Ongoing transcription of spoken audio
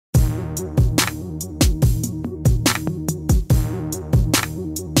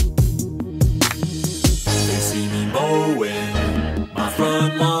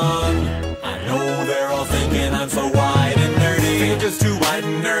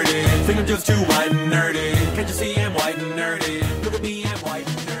nerdy. Think I'm just too white and nerdy. Can't you see I'm white and nerdy? Look at me, I'm white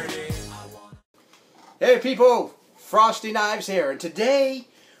and nerdy. Hey people, Frosty Knives here, and today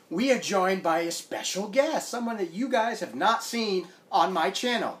we are joined by a special guest, someone that you guys have not seen on my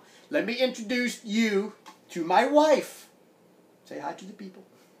channel. Let me introduce you to my wife. Say hi to the people.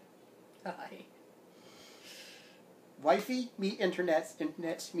 Hi. Wifey meet internets.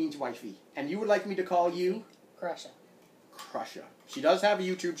 Internets means wifey. And you would like me to call you? Crusher. Crusher. She does have a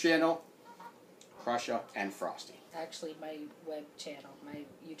YouTube channel, Crusher and Frosty. Actually, my web channel, my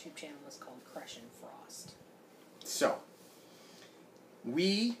YouTube channel is called Crush and Frost. So,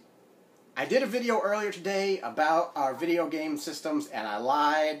 I did a video earlier today about our video game systems, and I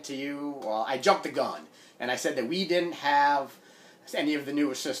lied to you. Well, I jumped the gun, and I said that we didn't have any of the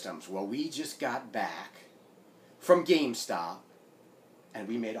newer systems. Well, we just got back from GameStop, and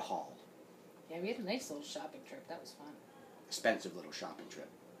we made a haul. Yeah, we had a nice little shopping trip. That was fun. Expensive little shopping trip.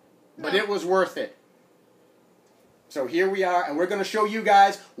 But it was worth it. So here we are, and we're going to show you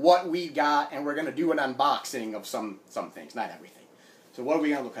guys what we got, and we're going to do an unboxing of some things, not everything. So what are we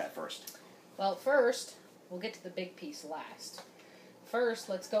going to look at first? Well, first, we'll get to the big piece last. First,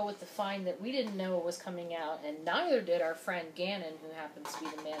 let's go with the find that we didn't know was coming out, and neither did our friend Gannon, who happens to be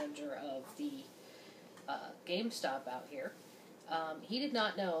the manager of the GameStop out here. He did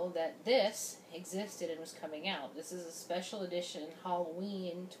not know that this existed and was coming out. This is a special edition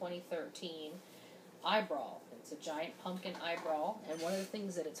Halloween 2013 eyebrow. It's a giant pumpkin eyebrow, and one of the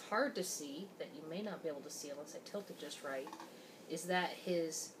things that it's hard to see, that you may not be able to see unless I tilt it just right, is that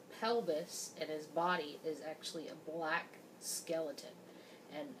his pelvis and his body is actually a black skeleton.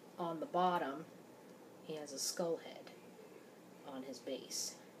 And on the bottom, he has a skull head on his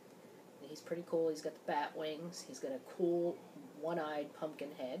base. And he's pretty cool. He's got the bat wings. He's got a cool one-eyed pumpkin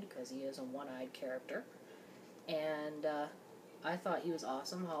head, because he is a one-eyed character. And I thought he was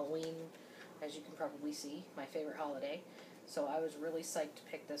awesome. Halloween, as you can probably see, my favorite holiday. So I was really psyched to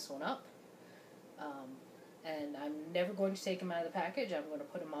pick this one up. And I'm never going to take him out of the package. I'm going to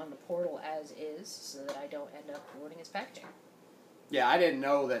put him on the portal as is, so that I don't end up ruining his packaging. Yeah, I didn't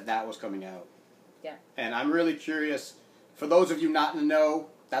know that was coming out. Yeah. And I'm really curious, for those of you not in the know,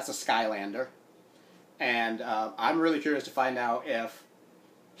 that's a Skylander. And I'm really curious to find out if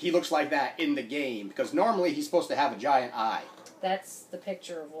he looks like that in the game, because normally he's supposed to have a giant eye. That's the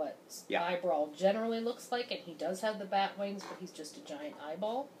picture of what eyebrow generally looks like, and he does have the bat wings, but he's just a giant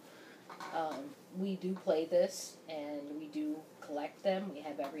eyeball. We do play this, and we do collect them. We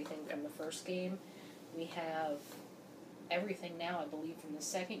have everything from the first game. We have everything now, I believe, from the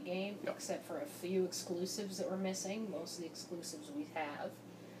second game, except for a few exclusives that we're missing. Most of the exclusives we have.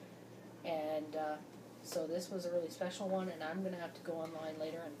 And so this was a really special one, and I'm going to have to go online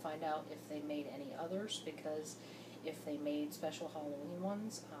later and find out if they made any others, because if they made special Halloween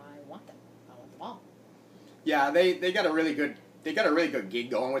ones, I want them. I want them all. Yeah, they got a really good gig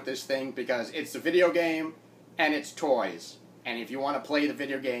going with this thing, because it's a video game and it's toys. And if you want to play the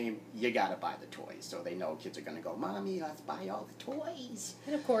video game, you got to buy the toys. So they know kids are going to go, "Mommy, let's buy all the toys."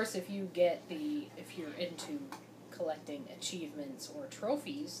 And of course, if you're into collecting achievements or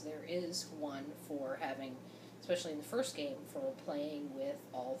trophies, there is one for having, especially in the first game, for playing with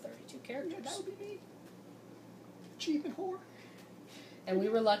all 32 characters. Yeah, that would be me. Achievement whore. And we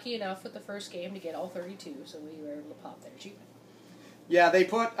were lucky enough with the first game to get all 32, so we were able to pop that achievement. Yeah, they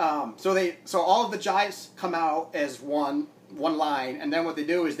put so all of the giants come out as one line, and then what they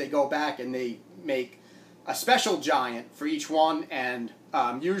do is they go back and they make a special giant for each one, and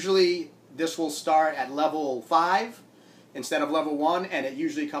usually this will start at level 5 instead of level 1, and it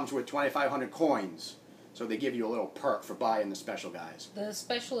usually comes with 2,500 coins. So they give you a little perk for buying the special guys. The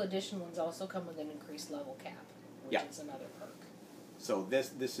special edition ones also come with an increased level cap, which is another perk. So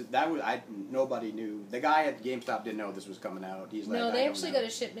nobody knew. The guy at GameStop didn't know this was coming out. He's like, no, they actually got a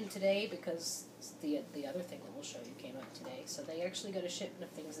shipment today, because the other thing that we'll show you came out today. So they actually got a shipment of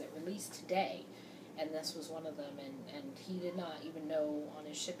things that released today, and this was one of them. And he did not even know on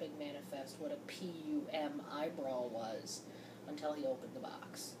his shipping manifest what a PUM eyebrow was until he opened the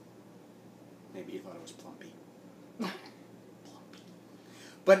box. Maybe he thought it was Plumpy. Plumpy.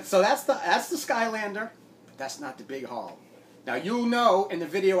 But so that's the Skylander, but that's not the big haul. Now, you'll know in the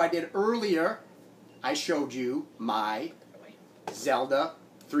video I did earlier, I showed you my Zelda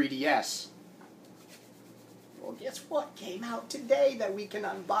 3DS. Well, guess what came out today that we can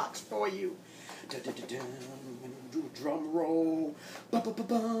unbox for you? Do a drum roll.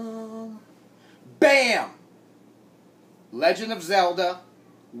 Ba-ba-ba-bum. Bam! Legend of Zelda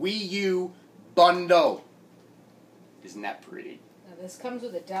Wii U bundle. Isn't that pretty? Now, this comes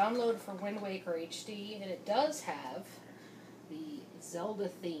with a download for Wind Waker HD, and it does have the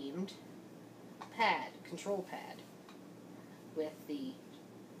Zelda-themed control pad, with the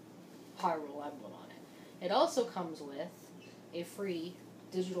Hyrule emblem on it. It also comes with a free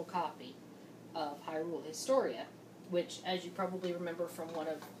digital copy of Hyrule Historia, which, as you probably remember from one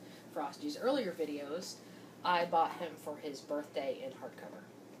of Frosty's earlier videos, I bought him for his birthday in hardcover.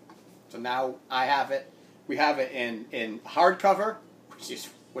 So now I have it. We have it in hardcover,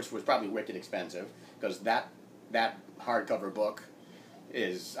 which was probably wicked expensive, because that hardcover book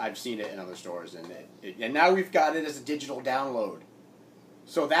is, I've seen it in other stores, and now we've got it as a digital download.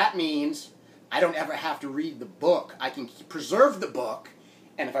 So that means I don't ever have to read the book. I can preserve the book,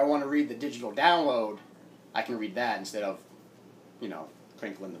 and if I want to read the digital download, I can read that instead of,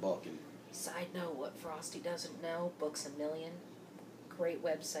 crinkling the book. And Side note, what Frosty doesn't know, Books A Million, great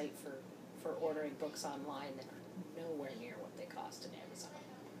website for ordering books online that are nowhere near what they cost in Amazon.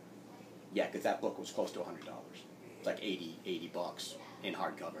 yeah, because that book was close to $100. It's like $80 in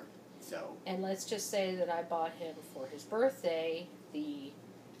hardcover. So. And let's just say that I bought him for his birthday the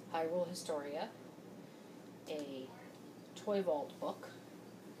Hyrule Historia, a Toy Vault book,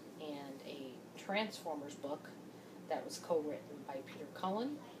 and a Transformers book that was co-written by Peter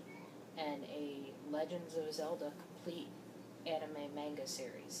Cullen, and a Legends of Zelda complete anime manga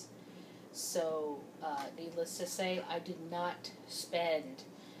series. So, needless to say, I did not spend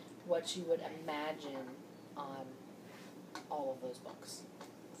what you would imagine on all of those books.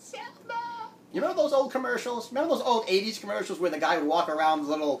 Zelda! You remember those old commercials? Remember those old 80s commercials where the guy would walk around the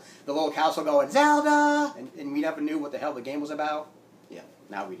little castle going, Zelda! And we never knew what the hell the game was about? Yeah,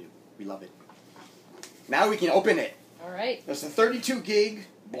 now we do. We love it. Now we can open it. Alright. It's a 32 gig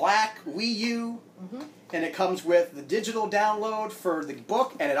black Wii U, and it comes with the digital download for the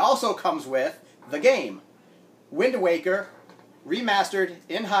book, and it also comes with the game. Wind Waker, remastered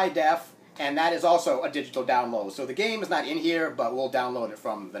in high def, and that is also a digital download. So the game is not in here, but we'll download it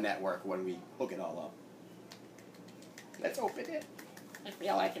from the network when we hook it all up. Let's open it. I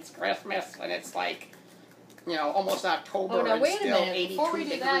feel like it's Christmas, and it's like, almost October, Oh, now and wait a still minute. 82 Before we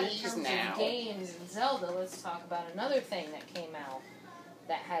do that, in degrees terms now. of games and Zelda, let's talk about another thing that came out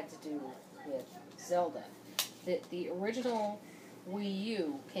that had to do with Zelda. The original Wii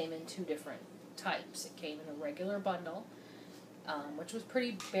U came in two different types. It came in a regular bundle, which was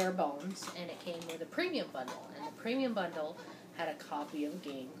pretty bare bones, and it came with a premium bundle. And the premium bundle had a copy of a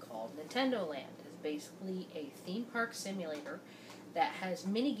game called Nintendo Land. It's basically a theme park simulator that has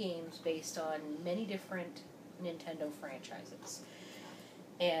mini games based on many different Nintendo franchises.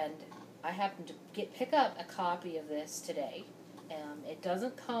 And I happened to pick up a copy of this today. It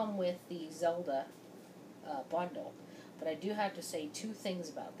doesn't come with the Zelda bundle, but I do have to say two things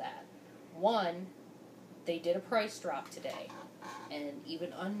about that. One, they did a price drop today, and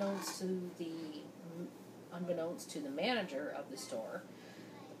even unbeknownst to the manager of the store,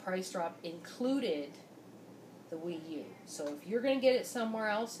 the price drop included the Wii U. So if you're going to get it somewhere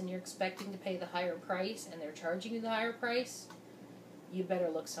else and you're expecting to pay the higher price and they're charging you the higher price, you better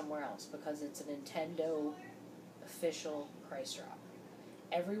look somewhere else, because it's a Nintendo official price drop.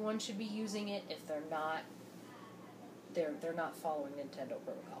 Everyone should be using it. If they're not, they're not following Nintendo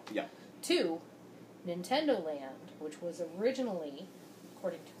protocol. Yeah. Two, Nintendo Land, which was originally,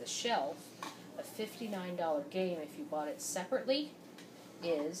 according to the shelf, a $59 game if you bought it separately,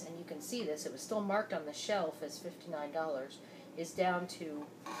 is, and you can see this, it was still marked on the shelf as $59, is down to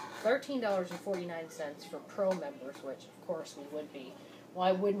 $13.49 for Pro members, which of course we would be.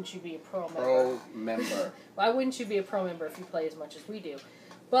 Why wouldn't you be a Pro member? Pro member. Why wouldn't you be a Pro member if you play as much as we do?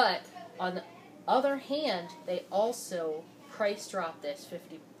 But, on the other hand, they also price dropped this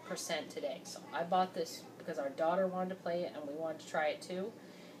 50% today. So I bought this because our daughter wanted to play it and we wanted to try it too.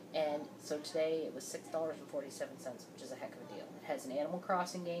 And so today it was $6.47, which is a heck of a deal. It has an Animal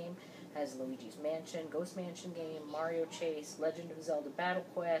Crossing game, has Luigi's Mansion, Ghost Mansion game, Mario Chase, Legend of Zelda Battle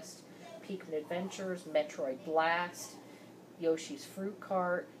Quest, Pikmin Adventures, Metroid Blast, Yoshi's Fruit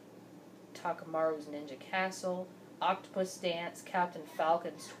Cart, Takamaru's Ninja Castle, Octopus Dance, Captain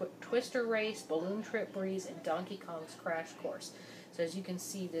Falcon's Twister Race, Balloon Trip Breeze, and Donkey Kong's Crash Course. So as you can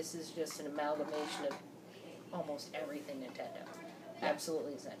see, this is just an amalgamation of almost everything Nintendo.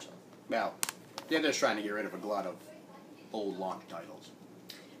 Absolutely essential. Well, they're just trying to get rid of a glut of old launch titles.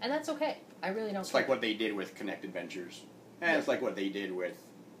 And that's okay. I really don't It's care. like what they did with Connect Adventures. And it's like what they did with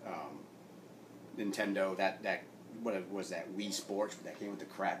Nintendo, what was that, Wii Sports, that came with the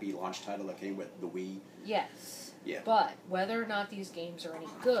crappy launch title that came with the Wii. Yes. Yeah. But whether or not these games are any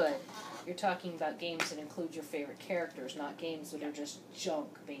good, you're talking about games that include your favorite characters, not games that are just junk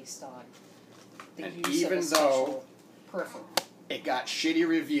based on the And use even of a though special peripheral. It got shitty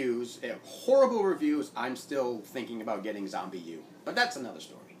reviews, horrible reviews. I'm still thinking about getting Zombie U. But that's another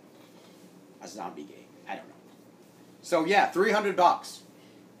story. A zombie game. I don't know. So yeah, $300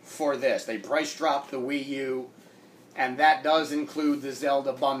 for this. They price dropped the Wii U, and that does include the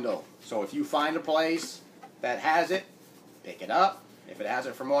Zelda bundle. So if you find a place that has it, pick it up. If it has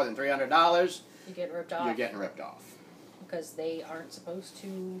it for more than $300, you get ripped off. You're getting ripped off. Because they aren't supposed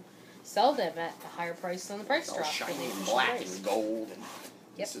to sell them at a higher price than the price It's all drop. shiny and black and gold, and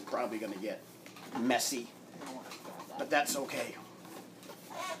Yep. this is probably going to get messy. But that's okay.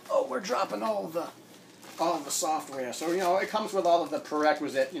 Oh, we're dropping all of the software. So, it comes with all of the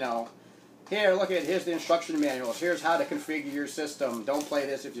prerequisite, here, look at, here's the instruction manuals. Here's how to configure your system. Don't play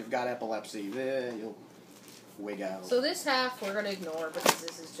this if you've got epilepsy. You'll wig out. So this half we're going to ignore because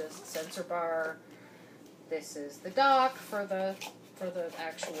this is just sensor bar. This is the dock for the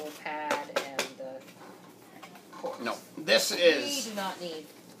actual pad and the ports. No, this We is do not need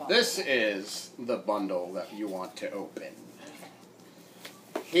this is the bundle that you want to open.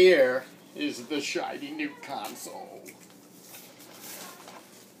 Here is the shiny new console.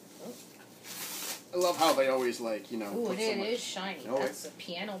 I love how they always Ooh, put it so much. is shiny. Oh, That's a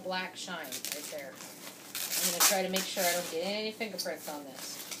piano black shine right there. I'm going to try to make sure I don't get any fingerprints on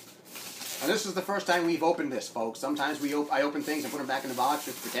this. And this is the first time we've opened this, folks. Sometimes I open things and put them back in the box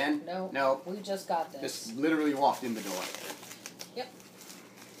just to pretend. No. We just got this. This literally walked in the door. Yep.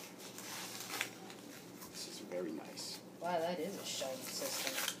 This is very nice. Wow, that is a shiny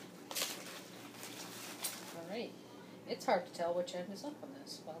system. Alright. It's hard to tell which end is up on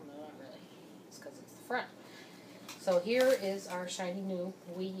this. Well, no, not really. It's because it's the front. So here is our shiny new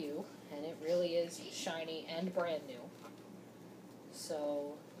Wii U, and it really is shiny and brand new.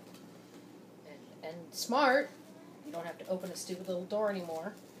 So, and smart, you don't have to open a stupid little door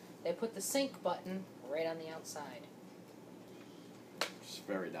anymore. They put the sync button right on the outside. It's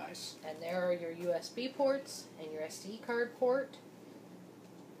very nice. And there are your USB ports and your SD card port.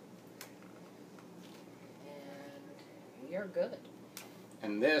 And we are good.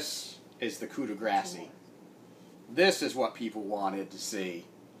 And this is the coup de grace. This is what people wanted to see.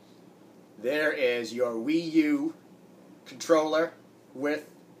 There is your Wii U controller with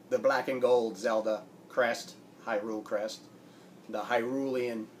the black and gold Zelda crest, Hyrule crest, the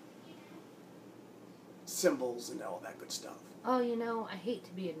Hyrulean symbols and all that good stuff. Oh, I hate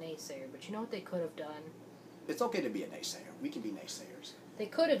to be a naysayer, but you know what they could have done? It's okay to be a naysayer. We can be naysayers. They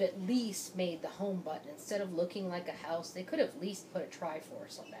could have at least made the home button, instead of looking like a house, they could have at least put a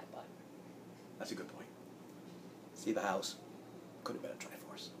Triforce on that button. That's a good point. See the house? Could have been a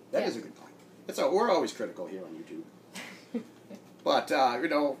Triforce. That is a good point. We're always critical here on YouTube. But,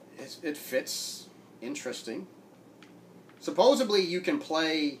 it fits. Interesting. Supposedly you can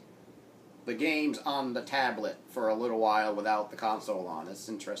play the games on the tablet for a little while without the console on. That's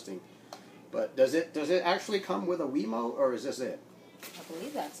interesting. But does it actually come with a Wiimote, or is this it? I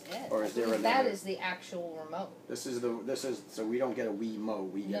believe that's it. Or is there another? That is the actual remote. This is so we don't get a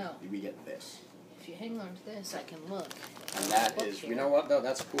Wiimote. We get this. If you hang on to this, I can look. And that is, you know what though?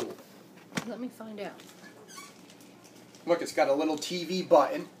 That's cool. Let me find out. Look, it's got a little TV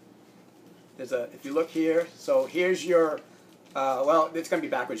button. If you look here, so here's your, it's going to be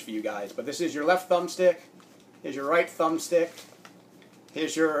backwards for you guys, but this is your left thumbstick, here's your right thumbstick,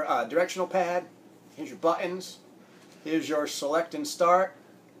 here's your directional pad, here's your buttons, here's your select and start,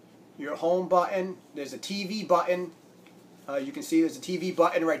 your home button, there's a TV button, you can see there's a TV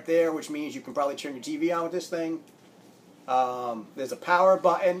button right there, which means you can probably turn your TV on with this thing. There's a power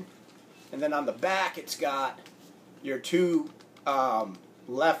button, and then on the back it's got your two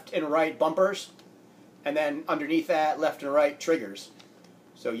left and right bumpers, and then underneath that, left and right triggers.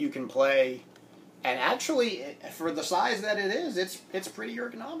 So you can play, and actually, for the size that it is, it's pretty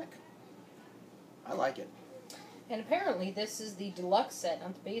ergonomic. I like it. And apparently this is the deluxe set,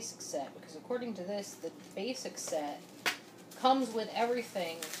 not the basic set, because according to this, the basic set comes with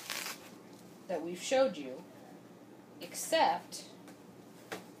everything that we've showed you, except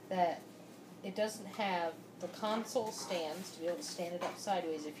that it doesn't have the console stands to be able to stand it up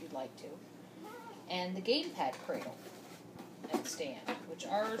sideways if you'd like to, and the gamepad cradle and stand, which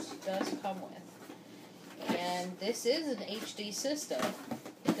ours does come with. And this is an HD system.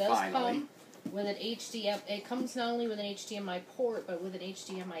 It does come with an HDMI. It comes not only with an HDMI port, but with an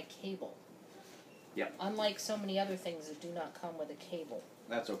HDMI cable. Yep. Unlike so many other things that do not come with a cable.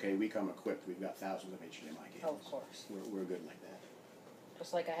 That's okay. We come equipped. We've got thousands of HDMI cables. Oh, of course. We're good like that.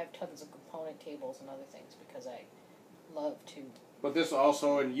 Just like I have tons of component cables and other things because I love to. But this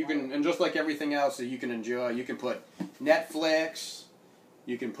also, and just like everything else that you can enjoy, you can put Netflix,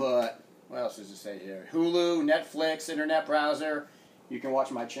 you can put What else does it say here? Hulu, Netflix, internet browser. You can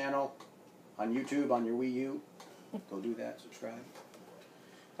watch my channel on YouTube on your Wii U. Go do that. Subscribe.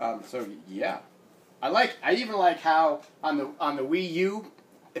 So yeah, I even like how on the Wii U,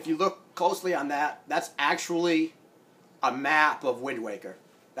 if you look closely on that, that's actually a map of Wind Waker.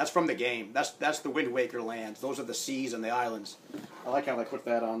 That's from the game. That's the Wind Waker lands. Those are the seas and the islands. I like how they put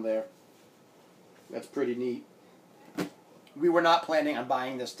that on there. That's pretty neat. We were not planning on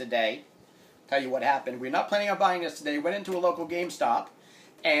buying this today. Tell you what happened. We're not planning on buying this today. Went into a local GameStop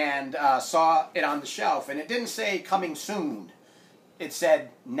and saw it on the shelf, and it didn't say coming soon. It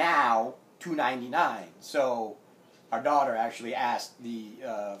said now $2.99. So our daughter actually asked the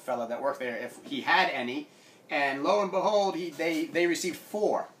fella that worked there if he had any, and lo and behold, they received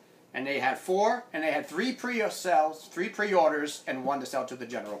 4, and they had 4, and they had 3 pre-sales, 3 pre-orders, and 1 to sell to the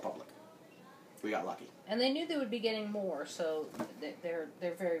general public. We got lucky. And they knew they would be getting more, so they're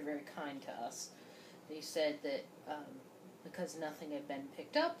very, very kind to us. They said that because nothing had been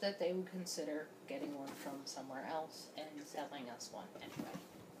picked up, that they would consider getting one from somewhere else and selling us one anyway.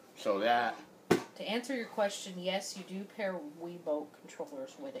 So that... To answer your question, yes, you do pair Wii Boat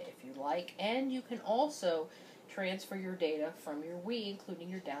controllers with it if you like, and you can also transfer your data from your Wii, including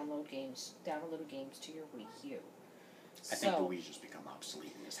your downloaded games to your Wii U. I think the Wii's just become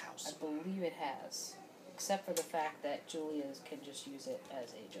obsolete in this house. I believe it has, except for the fact that Julia can just use it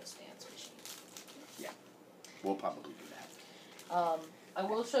as a Just Dance machine. Yeah, we'll probably do that. I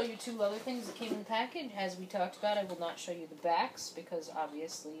will show you 2 other things that came in the package. As we talked about, I will not show you the backs because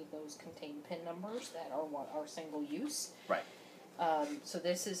obviously those contain PIN numbers that are single use. Right. So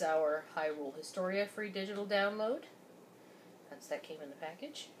this is our Hyrule Historia free digital download. That came in the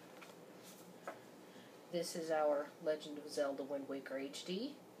package. This is our Legend of Zelda Wind Waker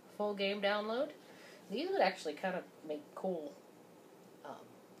HD full game download. These would actually kind of make cool,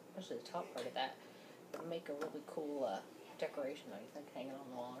 especially the top part of that, would make a really cool decoration, I think, hanging on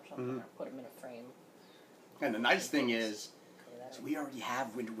the wall or something, or put them in a frame. And the nice thing is we already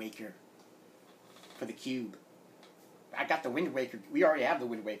have Wind Waker for the Cube. I got the Wind Waker. We already have the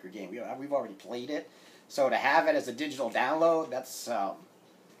Wind Waker game. We've already played it. So to have it as a digital download, that's...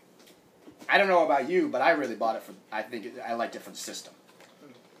 I don't know about you, but I really bought it for... I liked it for the system.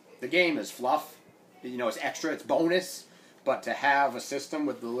 The game is fluff. You know, it's extra. It's bonus. But to have a system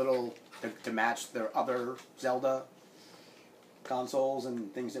with the little... To match the other Zelda consoles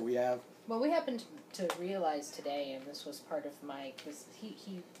and things that we have. Well, we happened to realize today, and this was part of my... Because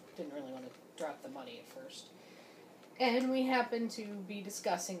he didn't really want to drop the money at first. And we happened to be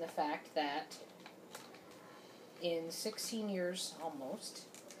discussing the fact that in 16 years, almost,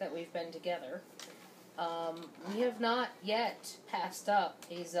 that we've been together, we have not yet passed up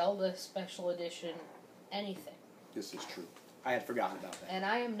a Zelda Special Edition anything. This is true. I had forgotten about that. And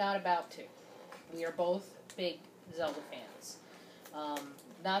I am not about to. We are both big Zelda fans.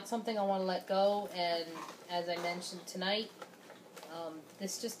 Not something I want to let go, and as I mentioned tonight,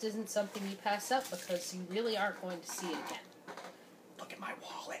 this just isn't something you pass up because you really aren't going to see it again. Look at my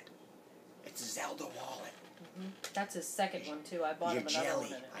wallet. It's a Zelda wallet. Mm-hmm. That's his second one, too. I bought him another jelly.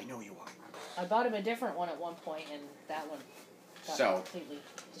 one. I know you are. I bought him a different one at one point, and that one got completely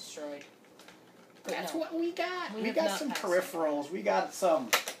destroyed. But that's no, what we got. We have got not some passed peripherals. We got some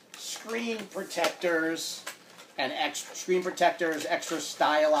screen protectors and screen protectors, extra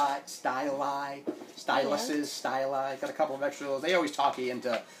styluses. Got a couple of extra of those. They always talk you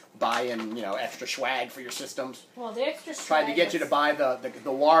into buying, extra swag for your systems. Well, the extra swag tried to get you to buy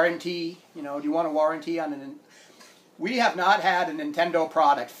the warranty. Do you want a warranty on an? We have not had a Nintendo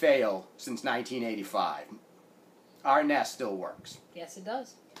product fail since 1985. Our NES still works. Yes, it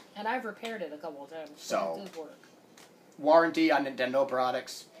does. And I've repaired it a couple of times, so it does work. Warranty on Nintendo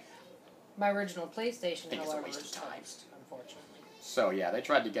products. My original PlayStation, however, is toast, unfortunately. So yeah, they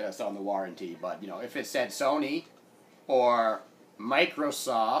tried to get us on the warranty, but if it said Sony or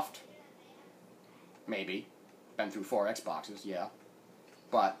Microsoft, maybe. Been through 4 Xboxes, yeah.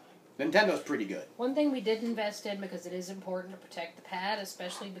 But Nintendo's pretty good. One thing we did invest in, because it is important to protect the pad,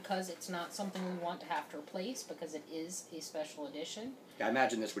 especially because it's not something we want to have to replace, because it is a special edition. I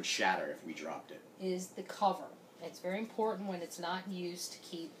imagine this would shatter if we dropped it. Is the cover. It's very important when it's not used to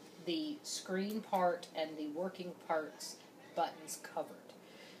keep the screen part and the working parts buttons covered.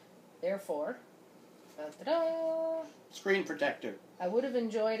 Therefore, da-da-da, screen protector. I would have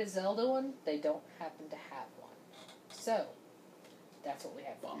enjoyed a Zelda one. They don't happen to have one. So, that's what we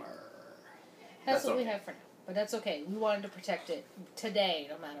have for now. Bummer. That's what we have for now. But that's okay. We wanted to protect it today,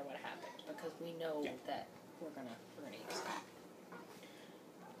 no matter what happened, because we know that we're gonna use it.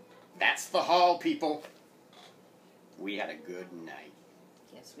 That's the haul, people. We had a good night.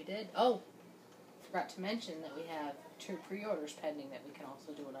 Yes, we did. Oh, forgot to mention that we have 2 pre-orders pending that we can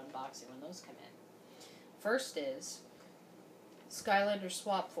also do an unboxing when those come in. First is Skylander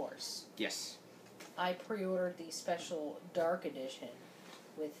Swap Force. Yes. I pre-ordered the special Dark Edition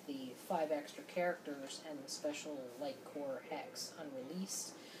with the 5 extra characters and the special Light Core Hex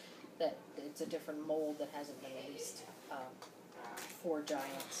unreleased. That it's a different mold that hasn't been released for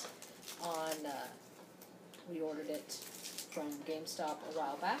Giants. We ordered it from GameStop a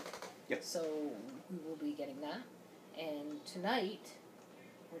while back. Yep. So we will be getting that. And tonight,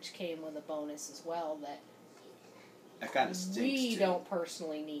 which came with a bonus as well That kind of stinks. we too. don't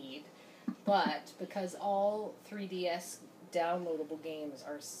personally need, but because all 3DS downloadable games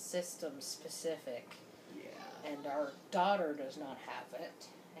are system specific, Yeah. and our daughter does not have it,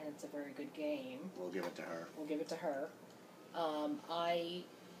 and it's a very good game. We'll give it to her. We'll give it to her. I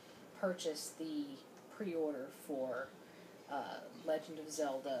purchased the pre-order for Legend of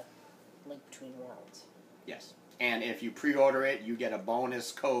Zelda: Link Between Worlds. Yes. And if you pre-order it, you get a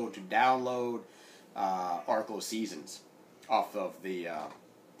bonus code to download Arco Seasons off of the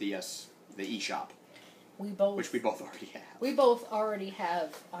eShop, which we both already have. We both already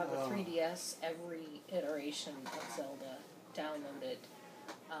have on the 3DS every iteration of Zelda downloaded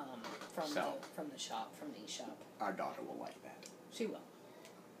from the shop, from the eShop. Our daughter will like that. She will.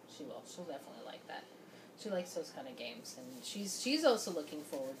 She'll definitely like that. She likes those kind of games, and she's also looking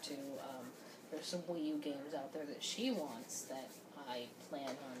forward to. There's some Wii U games out there that she wants that I plan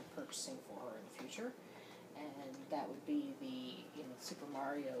on purchasing for her in the future, and that would be the Super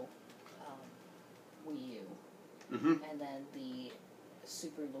Mario Wii U, and then the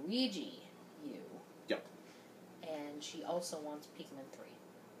Super Luigi U. Yep. And she also wants Pikmin 3.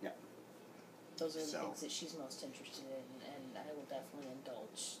 Yep. Those are the things that she's most interested in, and I will definitely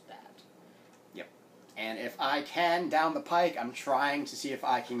indulge that. Yep. And if I can, down the pike, I'm trying to see if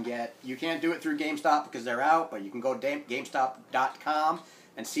I can get... You can't do it through GameStop because they're out, but you can go to GameStop.com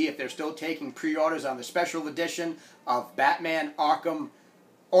and see if they're still taking pre-orders on the special edition of Batman Arkham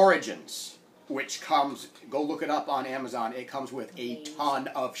Origins, which comes... Go look it up on Amazon. It comes with a ton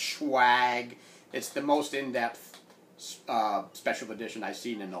of swag. It's the most in-depth special edition I've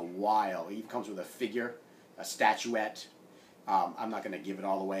seen in a while. It even comes with a figure, a statuette. I'm not going to give it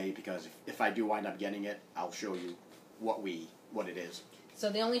all away because if I do wind up getting it, I'll show you what it is. So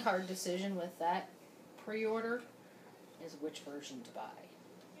the only hard decision with that pre-order is which version to buy.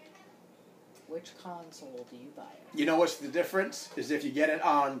 Which console do you buy it? You know what's the difference? Is if you get it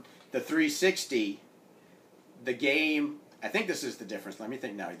on the 360, the game... I think this is the difference. Let me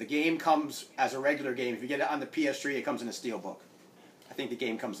think now. The game comes as a regular game. If you get it on the PS3, it comes in a steelbook. I think the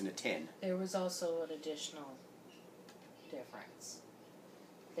game comes in a tin. There was also an additional difference.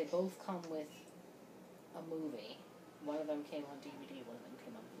 They both come with a movie. One of them came on DVD, one of them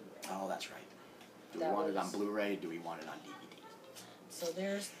came on Blu-ray. Oh, that's right. Do we want it on Blu-ray? Do we want it on DVD? So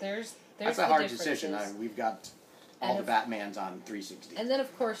there's That's a hard decision. We've got all the Batmans on 360. And then,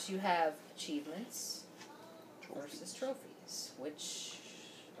 of course, you have achievements versus trophies. Which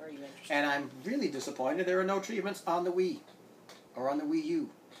are you interested in? And I'm really disappointed there are no achievements on the Wii or on the Wii U.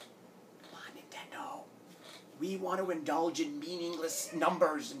 Come on, Nintendo. We want to indulge in meaningless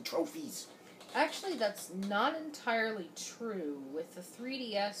numbers and trophies. Actually, that's not entirely true. With the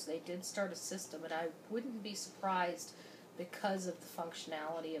 3DS, they did start a system, and I wouldn't be surprised because of the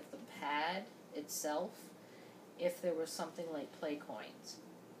functionality of the pad itself if there was something like play coins.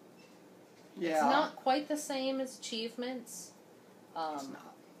 Yeah. It's not quite the same as achievements. It's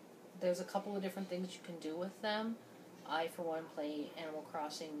not. There's a couple of different things you can do with them. I, for one, play Animal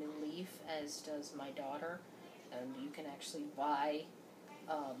Crossing New Leaf, as does my daughter. And you can actually buy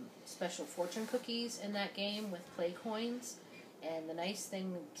special fortune cookies in that game with play coins. And the nice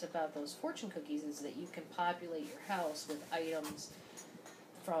thing about those fortune cookies is that you can populate your house with items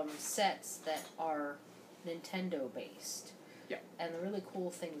from sets that are Nintendo-based. Yeah. And the really cool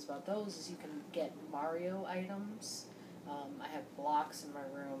things about those is you can get Mario items. I have blocks in my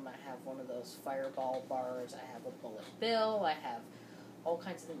room. I have one of those fireball bars. I have a bullet bill. I have all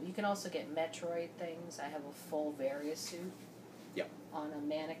kinds of things. You can also get Metroid things. I have a full Varia suit on a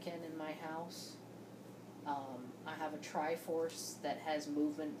mannequin in my house. I have a Triforce that has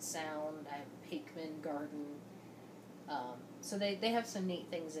movement sound. I have a Pikmin garden. So they have some neat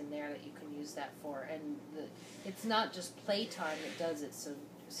things in there that you can use that for. And it's not just playtime that does it. So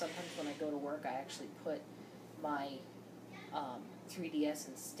sometimes when I go to work, I actually put my 3DS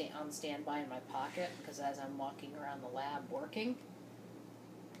on standby in my pocket, because as I'm walking around the lab working,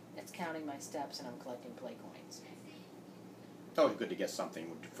 it's counting my steps and I'm collecting play coins. It's always good to get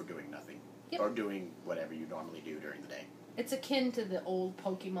something for doing nothing. Yep. Or doing whatever you normally do during the day. It's akin to the old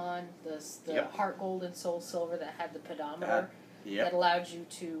Pokemon, the Yep. Heart Gold and Soul Silver that had the pedometer Yep. that allowed you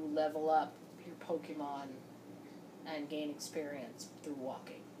to level up your Pokemon and gain experience through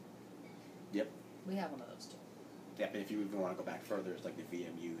walking. Yep. We have one of those too. Yep. And if you even want to go back further, it's like the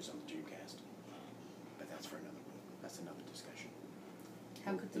VMUs on the Dreamcast. But that's another discussion.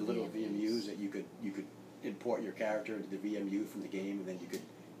 How could the little VMUs that you could import your character into the VMU from the game, and then you could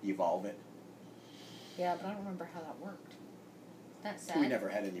evolve it. Yeah, but I don't remember how that worked. That's sad. We never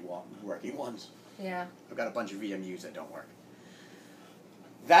had any working ones. Yeah. I've got a bunch of VMUs that don't work.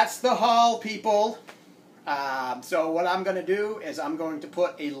 That's the haul, people. So what I'm going to do is I'm going to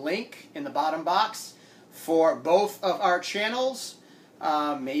put a link in the bottom box for both of our channels.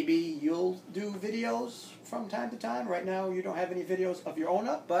 Maybe you'll do videos from time to time. Right now you don't have any videos of your own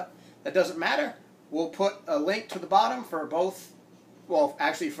up, but that doesn't matter. We'll put a link to the bottom for both. Well,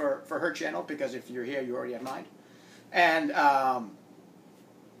 actually for her channel, because if you're here, you already have mine. And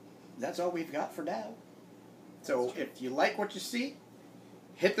that's all we've got for now. So if you like what you see,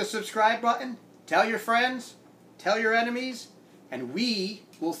 hit the subscribe button, tell your friends, tell your enemies, and we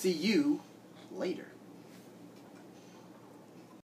will see you later.